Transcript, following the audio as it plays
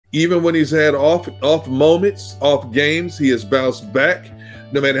Even when he's had off moments, off games, he has bounced back.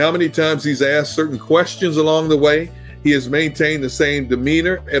 No matter how many times he's asked certain questions along the way, he has maintained the same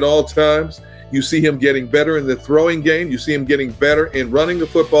demeanor at all times. You see him getting better in the throwing game. You see him getting better in running the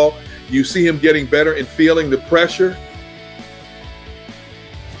football. You see him getting better in feeling the pressure.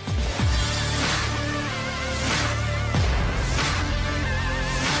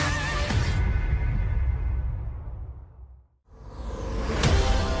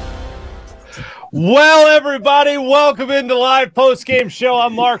 Well, everybody, welcome into live post-game show.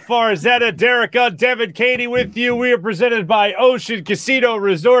 I'm Marc, Farzetta, Derrick Gunn, Devan, Kaney with you. We are presented by Ocean Casino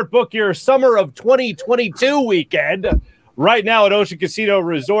Resort. Book your summer of 2022 weekend right now at Ocean Casino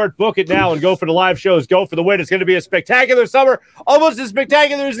Resort. Book it now and go for the live shows. Go for the win. It's going to be a spectacular summer, almost as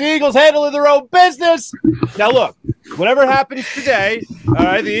spectacular as the Eagles handling their own business. Now, look, whatever happens today, all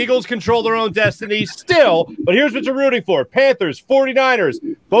right, the Eagles control their own destiny still, but here's what you're rooting for. Panthers, 49ers,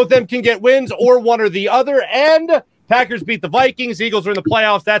 both of them can get wins or one or the other, and Packers beat the Vikings. Eagles are in the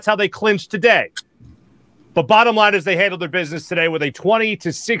playoffs. That's how they clinched today. But bottom line is they handled their business today with a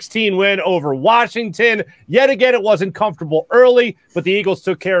 20-16 win over Washington. Yet again, it wasn't comfortable early, but the Eagles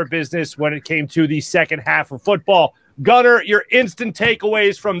took care of business when it came to the second half of football. Gunner, your instant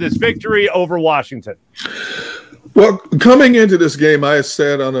takeaways from this victory over Washington. Well, coming into this game, I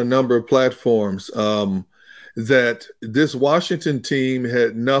said on a number of platforms that this Washington team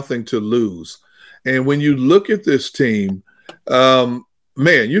had nothing to lose. And when you look at this team,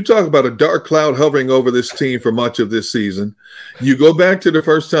 man, you talk about a dark cloud hovering over this team for much of this season. You go back to the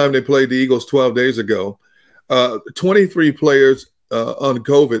first time they played the Eagles 12 days ago, 23 players on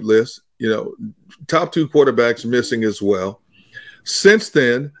COVID list, top two quarterbacks missing as well. Since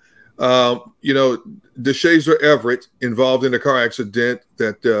then, DeShazer Everett involved in a car accident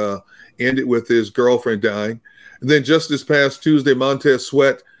that ended with his girlfriend dying. And then just this past Tuesday, Montez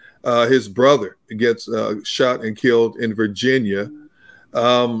Sweat, his brother, gets shot and killed in Virginia.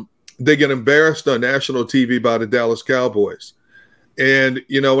 They get embarrassed on national TV by the Dallas Cowboys. And,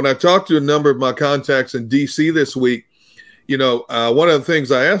 when I talked to a number of my contacts in D.C. this week, one of the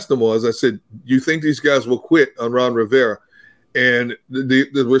things I asked them was, I said, you think these guys will quit on Ron Rivera? And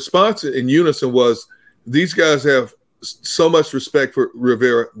the response in unison was, these guys have so much respect for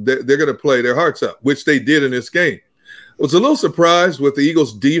Rivera. They're going to play their hearts out, which they did in this game. I was a little surprised with the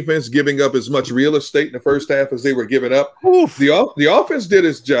Eagles' defense giving up as much real estate in the first half as they were giving up. The offense did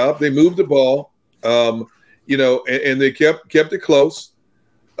its job. They moved the ball, and they kept it close.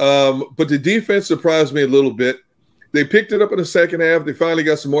 But the defense surprised me a little bit. They picked it up in the second half. They finally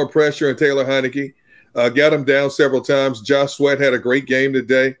got some more pressure on Taylor Heineke. Got him down several times. Josh Sweat had a great game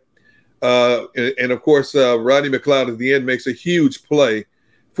today. And of course, Rodney McLeod at the end makes a huge play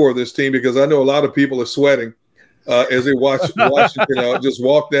for this team, because I know a lot of people are sweating as they watch Washington just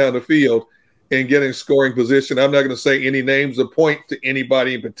walk down the field and get in scoring position. I'm not going to say any names or point to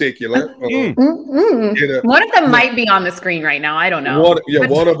anybody in particular. One of them might be on the screen right now. I don't know.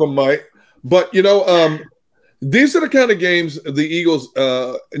 One of them might. But, these are the kind of games the Eagles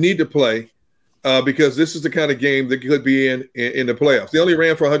need to play. Because this is the kind of game that could be in the playoffs. They only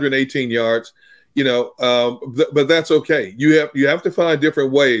ran for 118 yards, but that's okay. You have to find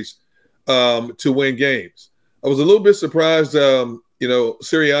different ways to win games. I was a little bit surprised,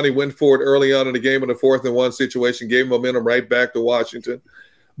 Sirianni went for it early on in the game in a 4th-and-1 situation, gave momentum right back to Washington.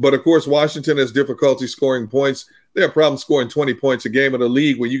 But, of course, Washington has difficulty scoring points. They have problems scoring 20 points a game in a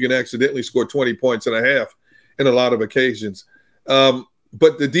league where you can accidentally score 20 points and a half in a lot of occasions.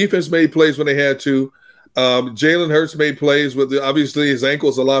 But the defense made plays when they had to. Jalen Hurts made plays obviously his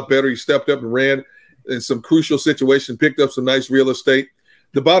ankle's a lot better. He stepped up and ran in some crucial situations, picked up some nice real estate.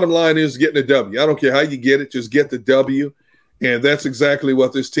 The bottom line is getting a W. I don't care how you get it, just get the W. And that's exactly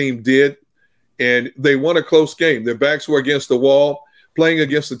what this team did. And they won a close game. Their backs were against the wall, playing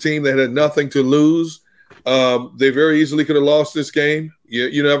against a team that had nothing to lose. They very easily could have lost this game.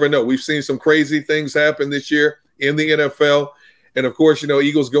 You never know. We've seen some crazy things happen this year in the NFL. And, of course,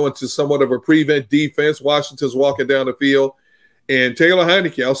 Eagles go into somewhat of a prevent defense. Washington's walking down the field. And Taylor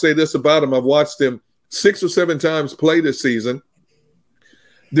Heineke, I'll say this about him. I've watched him 6 or 7 times play this season.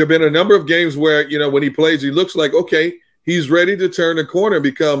 There have been a number of games where, when he plays, he looks like, okay, he's ready to turn the corner and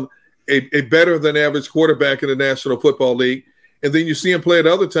become a better-than-average quarterback in the National Football League. And then you see him play at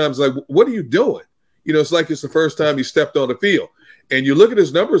other times like, what are you doing? It's like it's the first time he stepped on the field. And you look at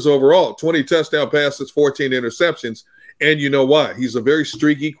his numbers overall, 20 touchdown passes, 14 interceptions. And you know why. He's a very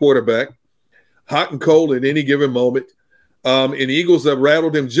streaky quarterback, hot and cold at any given moment. And the Eagles have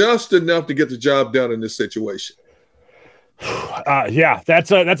rattled him just enough to get the job done in this situation. Yeah,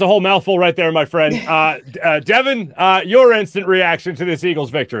 that's a whole mouthful right there, my friend. Devan, your instant reaction to this Eagles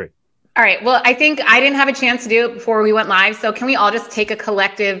victory. All right. Well, I think I didn't have a chance to do it before we went live. So can we all just take a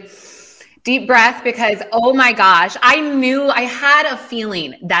collective deep breath? Because, oh my gosh, I had a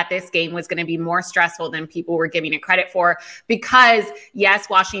feeling that this game was going to be more stressful than people were giving it credit for. Because, yes,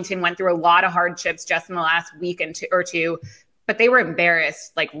 Washington went through a lot of hardships just in the last week or two. But they were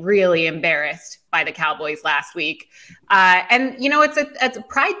embarrassed, like really embarrassed by the Cowboys last week. And, it's a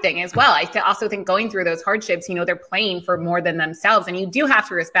pride thing as well. I also think going through those hardships, they're playing for more than themselves. And you do have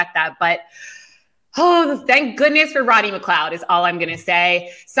to respect that. But, thank goodness for Roddy McLeod is all I'm going to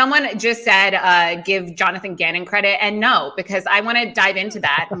say. Someone just said, give Jonathan Gannon credit. And no, because I want to dive into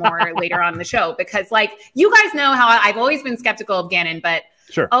that more later on in the show. Because, you guys know how I've always been skeptical of Gannon. But,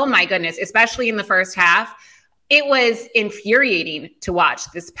 sure. Oh, my goodness, especially in the first half. It was infuriating to watch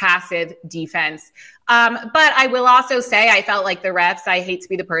this passive defense. But I will also say I felt like the refs, I hate to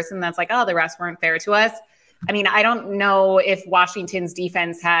be the person that's like, oh, the refs weren't fair to us. I mean, I don't know if Washington's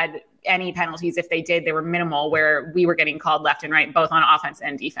defense had any penalties. If they did, they were minimal, where we were getting called left and right, both on offense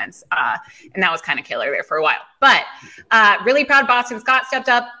and defense. And that was kind of killer there for a while. But really proud Boston Scott stepped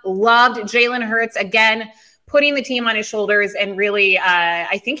up, loved Jalen Hurts again, putting the team on his shoulders, and really,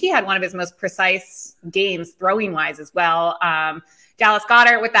 I think he had one of his most precise games throwing-wise as well. Dallas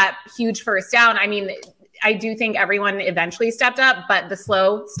Goedert with that huge first down. I mean, I do think everyone eventually stepped up, but the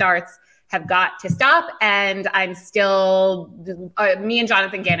slow starts have got to stop, and I'm still me and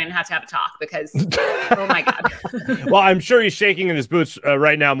Jonathan Gannon have to have a talk because, oh my God. Well, I'm sure he's shaking in his boots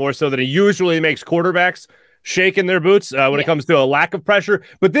right now more so than he usually makes quarterbacks shaking their boots when it comes to a lack of pressure.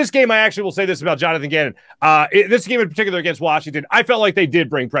 But this game, I actually will say this about Jonathan Gannon. This game in particular against Washington, I felt like they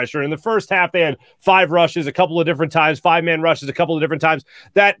did bring pressure. In the first half, they had 5 rushes a couple of different times, 5-man rushes a couple of different times.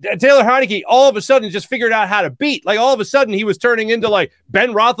 That Taylor Heinicke all of a sudden just figured out how to beat. Like all of a sudden, he was turning into like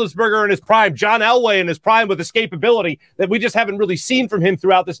Ben Roethlisberger in his prime, John Elway in his prime with escapability that we just haven't really seen from him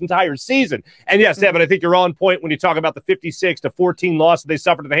throughout this entire season. And yes, Devan, I think you're on point when you talk about the 56-14 loss that they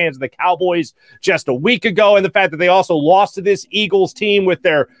suffered at the hands of the Cowboys just a week ago. And the fact that they also lost to this Eagles team with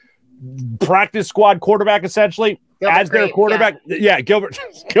their practice squad quarterback, essentially, as their quarterback. Yeah, Gilbert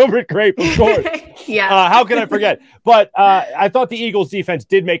Grape, of course. How can I forget? But I thought the Eagles defense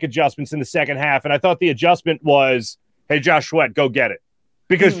did make adjustments in the second half, and I thought the adjustment was, hey, Josh Sweat, go get it.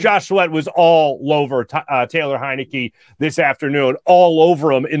 Because Josh Sweat was all over Taylor Heinicke this afternoon, all over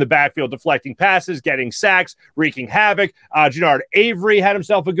him in the backfield, deflecting passes, getting sacks, wreaking havoc. Jannard Avery had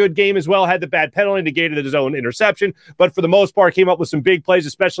himself a good game as well, had the bad penalty, negated his own interception, but for the most part came up with some big plays,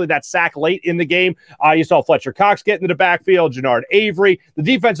 especially that sack late in the game. You saw Fletcher Cox get into the backfield, Jannard Avery. The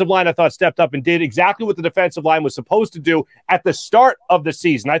defensive line, I thought, stepped up and did exactly what the defensive line was supposed to do at the start of the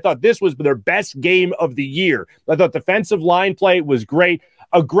season. I thought this was their best game of the year. I thought defensive line play was great.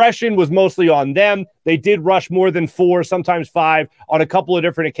 Aggression was mostly on them. They did rush more than 4, sometimes 5 on a couple of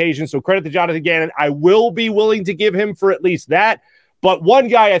different occasions. So credit to Jonathan Gannon. I will be willing to give him for at least that. But one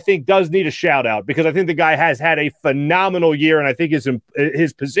guy I think does need a shout out because I think the guy has had a phenomenal year. And I think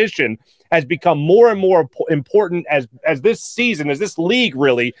his position has become more and more important as this season, as this league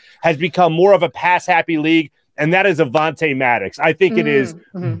really has become more of a pass happy league. And that is Avonte Maddox. I think it is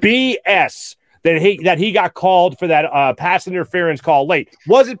BS that he got called for that pass interference call late.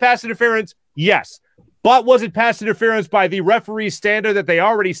 Was it pass interference? Yes. But was it pass interference by the referee's standard that they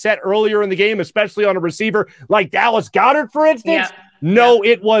already set earlier in the game, especially on a receiver like Dallas Goedert, for instance? Yeah. No,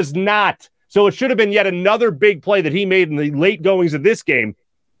 it was not. So it should have been yet another big play that he made in the late goings of this game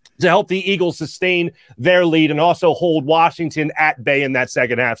to help the Eagles sustain their lead and also hold Washington at bay in that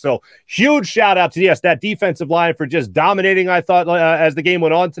second half. So huge shout out to, that defensive line for just dominating, I thought, as the game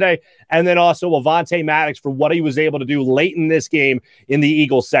went on today. And then also Avonte Maddox for what he was able to do late in this game in the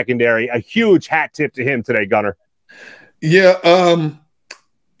Eagles secondary. A huge hat tip to him today, Gunner. Yeah,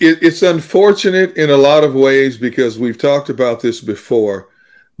 it's unfortunate in a lot of ways because we've talked about this before.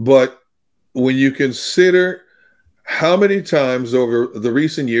 But when you consider how many times over the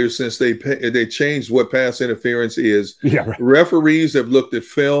recent years since they changed what pass interference is, referees have looked at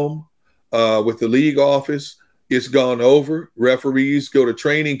film with the league office. It's gone over. Referees go to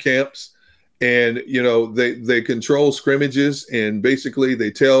training camps and, they control scrimmages and basically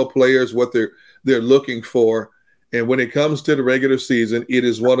they tell players what they're looking for. And when it comes to the regular season, it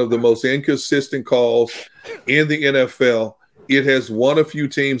is one of the most inconsistent calls in the NFL. It has won a few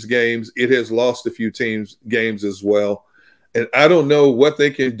teams' games. It has lost a few teams' games as well. And I don't know what they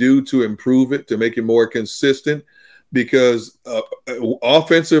can do to improve it, to make it more consistent, because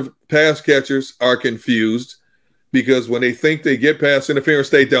offensive pass catchers are confused because when they think they get pass interference,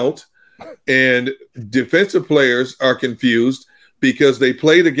 they don't. And defensive players are confused because they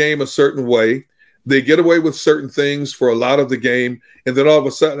play the game a certain way. They get away with certain things for a lot of the game. And then all of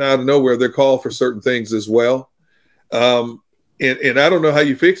a sudden, out of nowhere, they're called for certain things as well. And I don't know how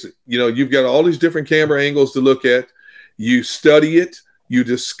you fix it. You know, you've got all these different camera angles to look at. You study it. You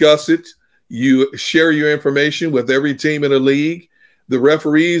discuss it. You share your information with every team in the league. The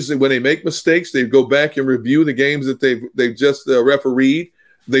referees, when they make mistakes, they go back and review the games that they've just refereed.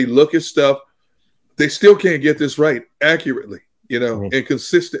 They look at stuff. They still can't get this right accurately, you know, and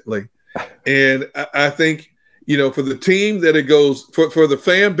consistently. And I think, you know, for the team that it goes for the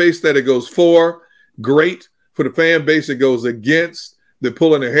fan base that it goes for, great. For the fan base it goes against, they're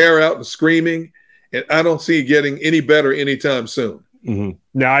pulling their hair out and screaming. And I don't see it getting any better anytime soon.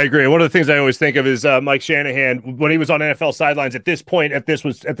 No, I agree. One of the things I always think of is Mike Shanahan when he was on NFL sidelines at this point, at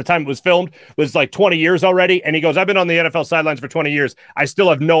the time it was filmed, was like 20 years already. And he goes, I've been on the NFL sidelines for 20 years. I still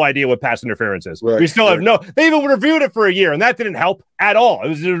have no idea what pass interference is. Right, we still have they even reviewed it for a year and that didn't help at all. It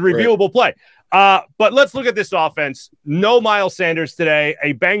was a reviewable play. But let's look at this offense. No Miles Sanders today,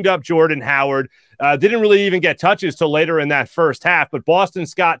 a banged up Jordan Howard. Didn't really even get touches till later in that first half, but Boston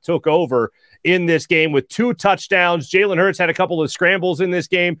Scott took over in this game with 2 touchdowns. Jalen Hurts had a couple of scrambles in this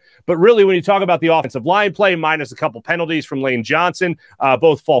game, but really when you talk about the offensive line play, minus a couple penalties from Lane Johnson,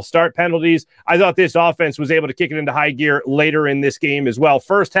 both false start penalties, I thought this offense was able to kick it into high gear later in this game as well.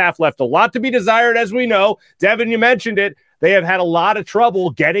 First half left a lot to be desired, as we know. Devan, you mentioned it. They have had a lot of trouble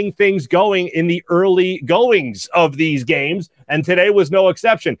getting things going in the early goings of these games, and today was no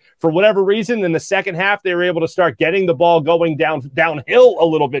exception. For whatever reason, in the second half, they were able to start getting the ball going downhill a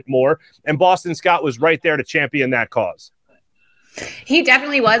little bit more, and Boston Scott was right there to champion that cause. He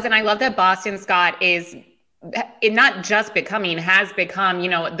definitely was, and I love that Boston Scott is not just has become, you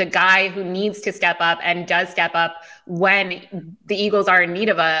know, the guy who needs to step up and does step up when the Eagles are in need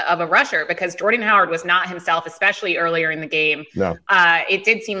of a rusher, because Jordan Howard was not himself, especially earlier in the game. No. It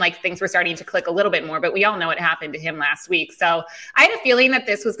did seem like things were starting to click a little bit more, but we all know what happened to him last week. So I had a feeling that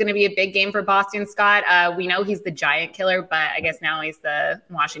this was going to be a big game for Boston Scott. We know he's the giant killer, but I guess now he's the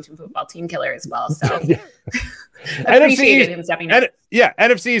Washington football team killer as well. So appreciated him stepping up.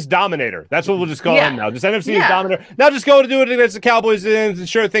 NFC's dominator. That's what we'll just call him now. Just NFC's dominator. Now just go to do it against the Cowboys and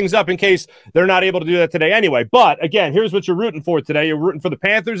shore things up in case they're not able to do that today anyway. But again, here's what you're rooting for today. You're rooting for the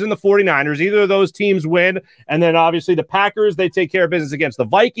Panthers and the 49ers. Either of those teams win. And then obviously the Packers, they take care of business against the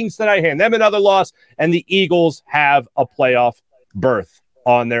Vikings tonight, hand them another loss. And the Eagles have a playoff berth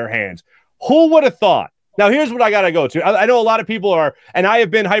on their hands. Who would have thought? Now, here's what I got to go to. I know a lot of people are, and I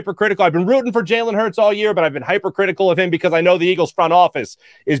have been hypercritical. I've been rooting for Jalen Hurts all year, but I've been hypercritical of him because I know the Eagles front office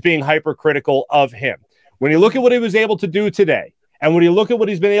is being hypercritical of him. When you look at what he was able to do today, and when you look at what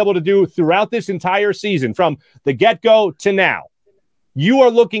he's been able to do throughout this entire season, from the get-go to now, you are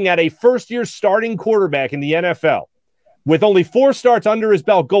looking at a first-year starting quarterback in the NFL with only 4 starts under his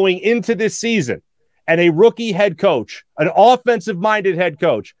belt going into this season, and a rookie head coach, an offensive-minded head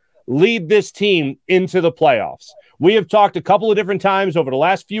coach, lead this team into the playoffs. We have talked a couple of different times over the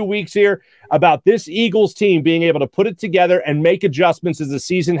last few weeks here about this Eagles team being able to put it together and make adjustments as the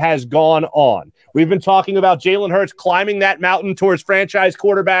season has gone on. We've been talking about Jalen Hurts climbing that mountain towards franchise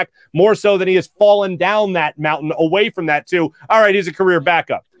quarterback more so than he has fallen down that mountain away from that too. All right, he's a career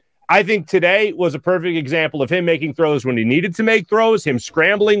backup. I think today was a perfect example of him making throws when he needed to make throws, him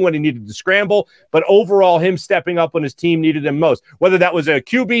scrambling when he needed to scramble, but overall him stepping up when his team needed him most. Whether that was a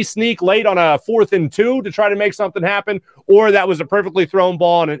QB sneak late on a 4th and 2 to try to make something happen, or that was a perfectly thrown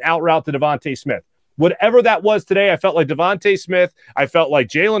ball and an out route to Devontae Smith. Whatever that was today, I felt like Devontae Smith, I felt like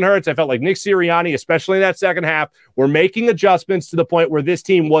Jalen Hurts, I felt like Nick Sirianni, especially in that second half, were making adjustments to the point where this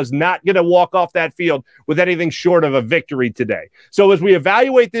team was not going to walk off that field with anything short of a victory today. So as we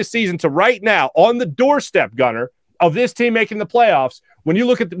evaluate this season to right now, on the doorstep, Gunner, of this team making the playoffs, when you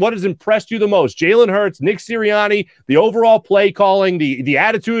look at what has impressed you the most, Jalen Hurts, Nick Sirianni, the overall play calling, the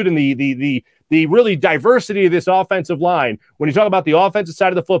attitude, and the really diversity of this offensive line, when you talk about the offensive side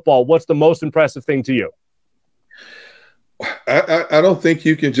of the football, what's the most impressive thing to you? I don't think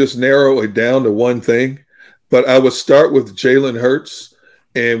you can just narrow it down to one thing, but I would start with Jalen Hurts.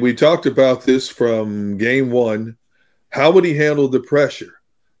 And we talked about this from game 1. How would he handle the pressure?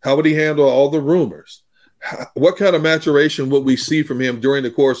 How would he handle all the rumors? What kind of maturation would we see from him during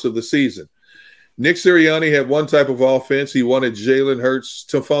the course of the season? Nick Sirianni had one type of offense he wanted Jalen Hurts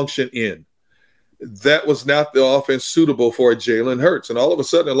to function in. That was not the offense suitable for Jalen Hurts. And all of a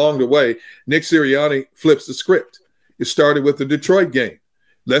sudden along the way, Nick Sirianni flips the script. It started with the Detroit game.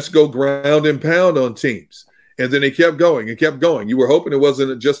 Let's go ground and pound on teams. And then he kept going and kept going. You were hoping it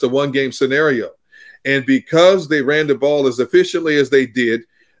wasn't just a one-game scenario. And because they ran the ball as efficiently as they did,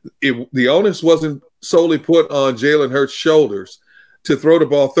 the onus wasn't solely put on Jalen Hurts' shoulders to throw the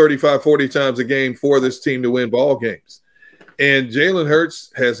ball 35, 40 times a game for this team to win ball games. And Jalen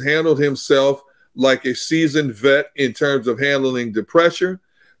Hurts has handled himself like a seasoned vet in terms of handling the pressure,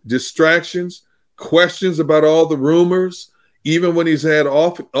 distractions, questions about all the rumors. Even when he's had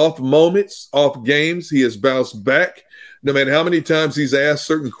off moments, off games, he has bounced back. No matter how many times he's asked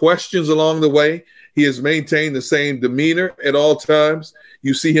certain questions along the way, he has maintained the same demeanor at all times.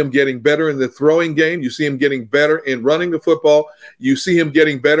 You see him getting better in the throwing game. You see him getting better in running the football. You see him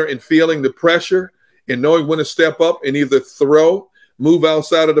getting better in feeling the pressure and knowing when to step up and either throw, move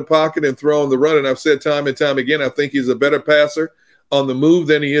outside of the pocket and throw on the run. And I've said time and time again, I think he's a better passer on the move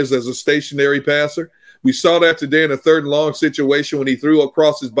than he is as a stationary passer. We saw that today in a 3rd and long situation when he threw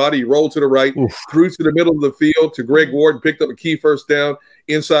across his body, he rolled to the right, threw to the middle of the field to Greg Ward and picked up a key first down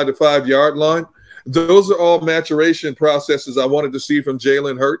inside the 5-yard line. Those are all maturation processes I wanted to see from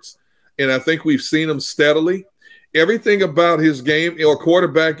Jalen Hurts, and I think we've seen him steadily. Everything about his game or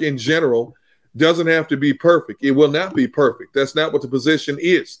quarterback in general doesn't have to be perfect. It will not be perfect. That's not what the position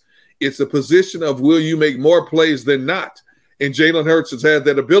is. It's a position of will you make more plays than not, and Jalen Hurts has had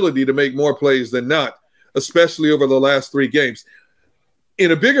that ability to make more plays than not, especially over the last 3 games.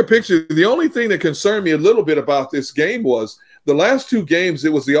 In a bigger picture, the only thing that concerned me a little bit about this game was the last 2 games,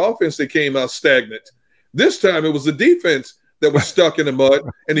 it was the offense that came out stagnant. This time, it was the defense that was stuck in the mud,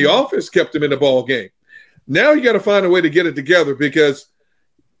 and the offense kept them in the ball game. Now you got to find a way to get it together, because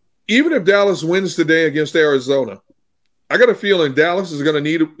even if Dallas wins today against Arizona, I got a feeling Dallas is going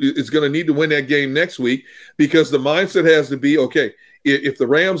to need to win that game next week, because the mindset has to be, okay, if the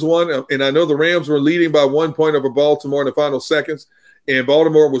Rams won, and I know the Rams were leading by 1 point over Baltimore in the final seconds, and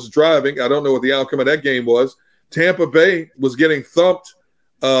Baltimore was driving. I don't know what the outcome of that game was. Tampa Bay was getting thumped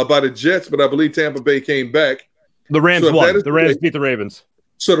by the Jets, but I believe Tampa Bay came back. The Rams won. The Rams beat the Ravens.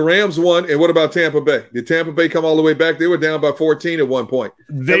 So the Rams won, and what about Tampa Bay? Did Tampa Bay come all the way back? They were down by 14 at one point.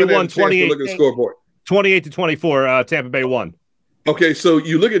 They won 28. Look at the scoreboard. 28-24. Tampa Bay won. Okay, so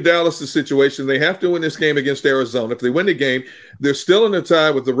you look at Dallas' situation. They have to win this game against Arizona. If they win the game, they're still in the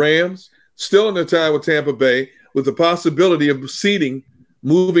tie with the Rams, still in the tie with Tampa Bay, with the possibility of seeding,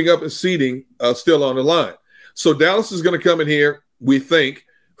 moving up and seeding still on the line. So Dallas is going to come in here, we think,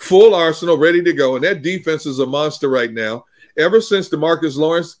 full arsenal, ready to go. And that defense is a monster right now. Ever since DeMarcus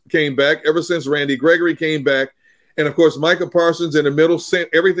Lawrence came back, ever since Randy Gregory came back, and, of course, Micah Parsons in the middle,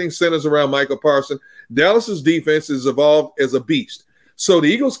 everything centers around Micah Parsons. Dallas's defense has evolved as a beast. So the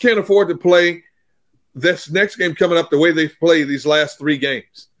Eagles can't afford to play this next game coming up the way they've played these last 3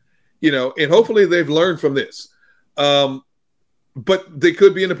 games. And hopefully they've learned from this. But they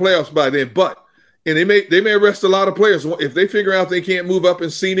could be in the playoffs by then. And they may arrest a lot of players. If they figure out they can't move up in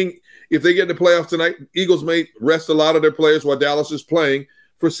seeding, if they get in the playoffs tonight, Eagles may rest a lot of their players while Dallas is playing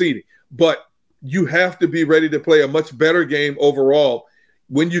for seeding. But you have to be ready to play a much better game overall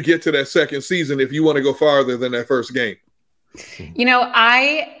when you get to that second season if you want to go farther than that first game.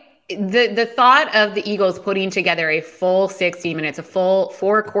 The thought of the Eagles putting together a full 60 minutes, a full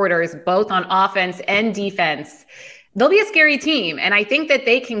 4 quarters, both on offense and defense, they'll be a scary team. And I think that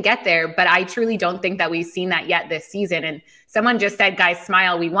they can get there, but I truly don't think that we've seen that yet this season. And someone just said, guys,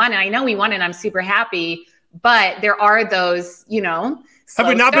 smile, we won. And I know we won and I'm super happy, but there are those, Have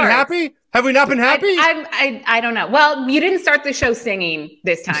we not been happy? Have we not been happy? I don't know. Well, you didn't start the show singing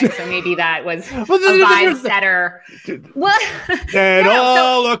this time, so maybe that was a vibe setter. What? And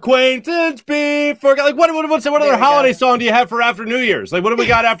all acquaintance be forgot. Like what other holiday song do you have for after New Year's? Like what do we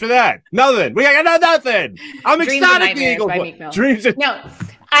got after that? Nothing. We got nothing. I'm ecstatic. The Eagles. Dreams. No.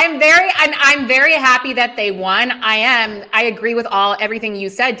 I'm very happy that they won. I agree with everything you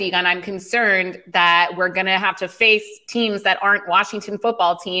said, DGunn. I'm concerned that we're going to have to face teams that aren't Washington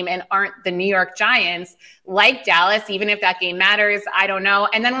football team and aren't the New York Giants, like Dallas, even if that game matters. I don't know.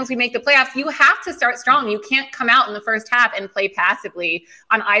 And then once we make the playoffs, you have to start strong. You can't come out in the first half and play passively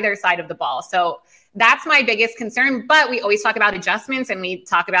on either side of the ball. So that's my biggest concern. But we always talk about adjustments, and we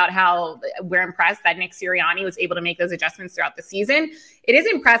talk about how we're impressed that Nick Sirianni was able to make those adjustments throughout the season. It is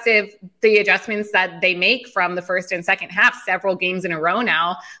impressive, the adjustments that they make from the first and second half, several games in a row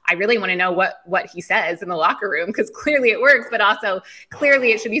now. I really want to know what he says in the locker room, because clearly it works, but also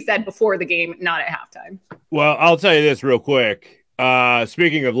clearly it should be said before the game, not at halftime. Well, I'll tell you this real quick.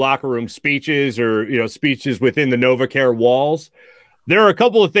 Speaking of locker room speeches or, speeches within the NovaCare walls, there are a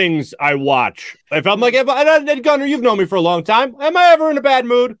couple of things I watch. If I'm like, Gunner, you've known me for a long time. Am I ever in a bad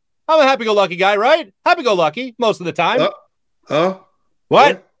mood? I'm a happy-go-lucky guy, right? Happy-go-lucky most of the time.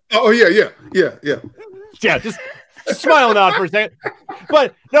 What? Oh, yeah. Yeah, just Smile nod for a second.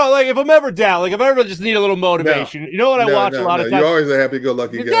 But no, like if I'm ever down, like if I ever just need a little motivation, you know what I watch a lot of times? You're always a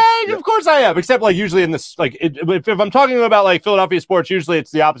happy-go-lucky guy. Yeah, of course I am. Except like usually in this, like if I'm talking about like Philadelphia sports, usually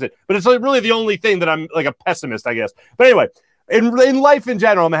it's the opposite. But it's like really the only thing that I'm like a pessimist, I guess. But anyway, in life in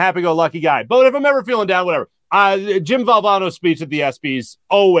general, I'm a happy-go-lucky guy. But if I'm ever feeling down, whatever. Jim Valvano's speech at the ESPYs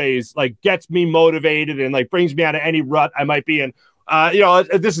always like gets me motivated and like brings me out of any rut I might be in.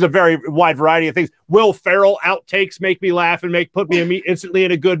 This is a very wide variety of things. Will Ferrell outtakes make me laugh and put me instantly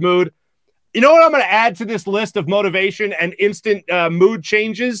in a good mood. You know what I'm going to add to this list of motivation and instant mood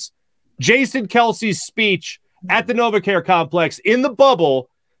changes? Jason Kelce's speech at the NovaCare Complex in the bubble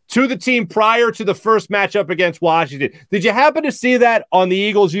to the team prior to the first matchup against Washington. Did you happen to see that on the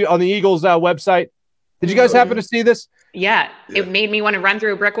Eagles website? Did you guys happen to see this? Yeah, it made me want to run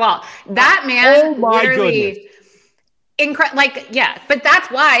through a brick wall. That man, oh my goodness. But that's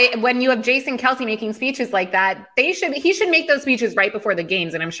why when you have Jason Kelce making speeches like that, he should make those speeches right before the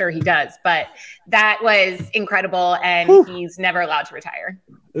games, and I'm sure he does. But that was incredible, and he's never allowed to retire.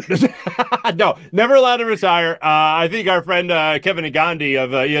 No, never allowed to retire. I think our friend Kevin Gandhi of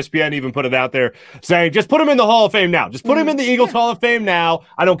ESPN even put it out there saying, just put him in the Hall of Fame now. Just put him in the Eagles Hall of Fame now.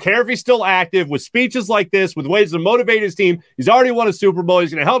 I don't care if he's still active. With speeches like this, with ways to motivate his team, he's already won a Super Bowl.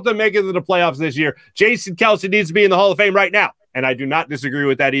 He's going to help them make it to the playoffs this year. Jason Kelce needs to be in the Hall of Fame right now. And I do not disagree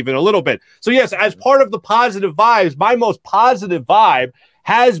with that even a little bit. So yes, as part of the positive vibes, my most positive vibe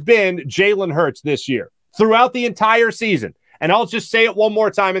has been Jalen Hurts this year throughout the entire season. And I'll just say it one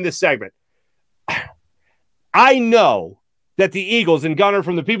more time in this segment. I know that the Eagles, and Gunner,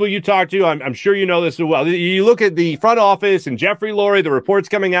 from the people you talk to, I'm sure you know this as well. You look at the front office and Jeffrey Lurie, the reports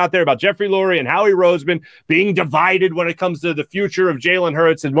coming out there about Jeffrey Lurie and Howie Roseman being divided when it comes to the future of Jalen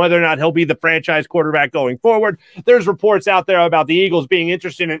Hurts and whether or not he'll be the franchise quarterback going forward. There's reports out there about the Eagles being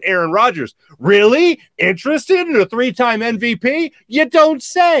interested in Aaron Rodgers. Really? Interested in a 3-time MVP? You don't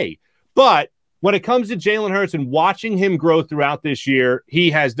say. But when it comes to Jalen Hurts and watching him grow throughout this year,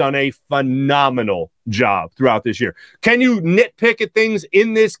 he has done a phenomenal job throughout this year. Can you nitpick at things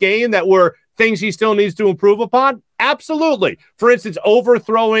in this game that were things he still needs to improve upon? Absolutely. For instance,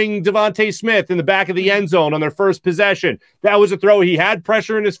 overthrowing Devontae Smith in the back of the end zone on their first possession. That was a throw. He had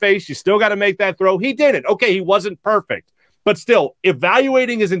pressure in his face. You still got to make that throw. He did it. Okay, he wasn't perfect. But still,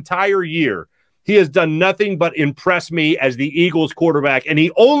 evaluating his entire year, he has done nothing but impress me as the Eagles quarterback. And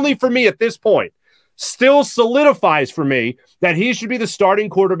he only, for me at this point, still solidifies for me that he should be the starting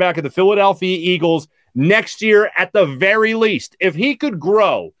quarterback of the Philadelphia Eagles next year at the very least. If he could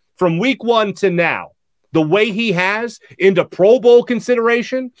grow from week 1 to now the way he has into Pro Bowl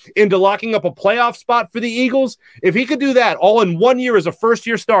consideration, into locking up a playoff spot for the Eagles, if he could do that all in 1 year as a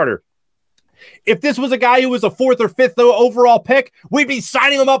first-year starter, if this was a guy who was a 4th or 5th overall pick, we'd be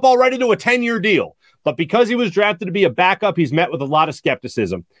signing him up already to a 10-year deal. But because he was drafted to be a backup, he's met with a lot of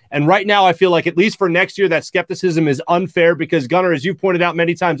skepticism. And right now, I feel like at least for next year, that skepticism is unfair because, Gunner, as you've pointed out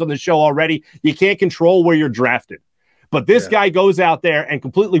many times on the show already, you can't control where you're drafted. But this guy goes out there and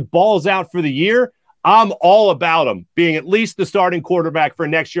completely balls out for the year. I'm all about him being at least the starting quarterback for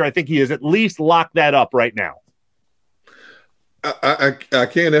next year. I think he has at least locked that up right now. I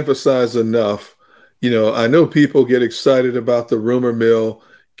can't emphasize enough. You know, I know people get excited about the rumor mill.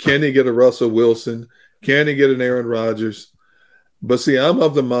 Can he get a Russell Wilson? Can he get an Aaron Rodgers? But see, I'm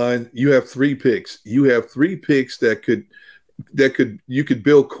of the mind you have 3 picks. You have 3 picks that you could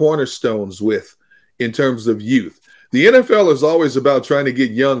build cornerstones with in terms of youth. The NFL is always about trying to get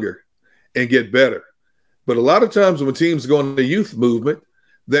younger and get better. But a lot of times when teams go on the youth movement,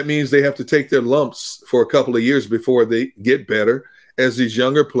 that means they have to take their lumps for a couple of years before they get better as these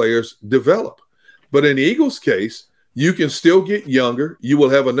younger players develop. But in the Eagles' case, you can still get younger. You will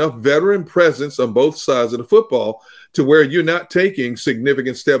have enough veteran presence on both sides of the football to where you're not taking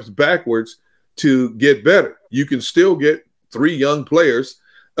significant steps backwards to get better. You can still get 3 young players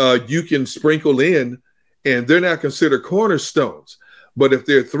you can sprinkle in, and they're not considered cornerstones. But if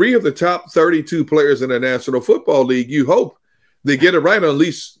they're 3 of the top 32 players in the National Football League, you hope they get it right on at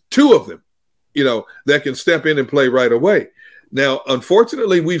least 2 of them, you know, that can step in and play right away. Now,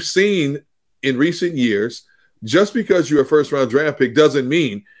 unfortunately, we've seen in recent years, just because you're a first-round draft pick doesn't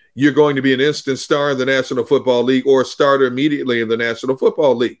mean you're going to be an instant star in the National Football League or a starter immediately in the National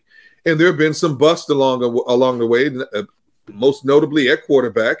Football League. And there have been some busts along the way, most notably at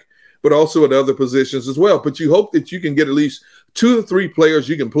quarterback, but also at other positions as well. But you hope that you can get at least 2 to 3 players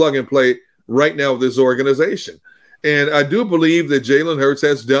you can plug and play right now with this organization. And I do believe that Jalen Hurts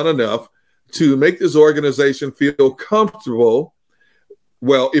has done enough to make this organization feel comfortable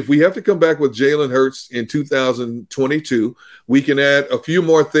Well, if we have to come back with Jalen Hurts in 2022, we can add a few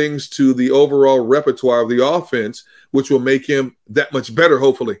more things to the overall repertoire of the offense, which will make him that much better,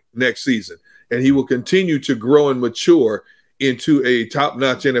 hopefully, next season. And he will continue to grow and mature into a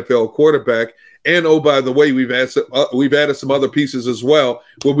top-notch NFL quarterback. And, oh, by the way, we've added some other pieces as well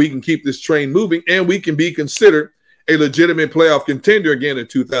where we can keep this train moving, and we can be considered a legitimate playoff contender again in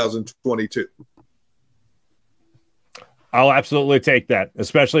 2022. I'll absolutely take that,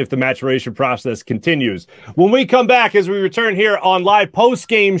 especially if the maturation process continues. When we come back, as we return here on live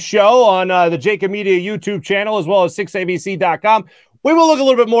post-game show on the JAKIB Media YouTube channel, as well as 6abc.com, we will look a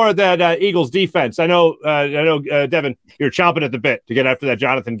little bit more at that Eagles defense. I know, Devan, you're chomping at the bit to get after that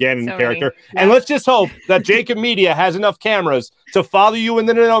Jonathan Gannon character. Yeah. And let's just hope that JAKIB Media has enough cameras to follow you in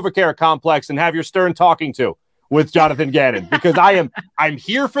the NovaCare complex and have your stern talking to with Jonathan Gannon, because I'm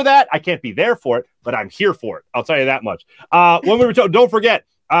here for that. I can't be there for it, but I'm here for it. I'll tell you that much. When we return, don't forget,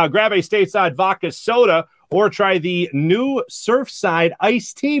 grab a Stateside Vodka soda or try the new Surfside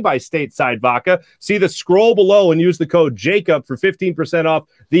Iced Tea by Stateside Vodka. See the scroll below and use the code JAKIB for 15% off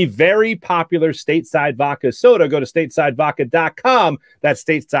the very popular Stateside Vodka soda. Go to statesidevodka.com. That's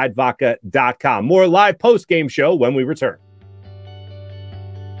statesidevodka.com. More live post-game show when we return.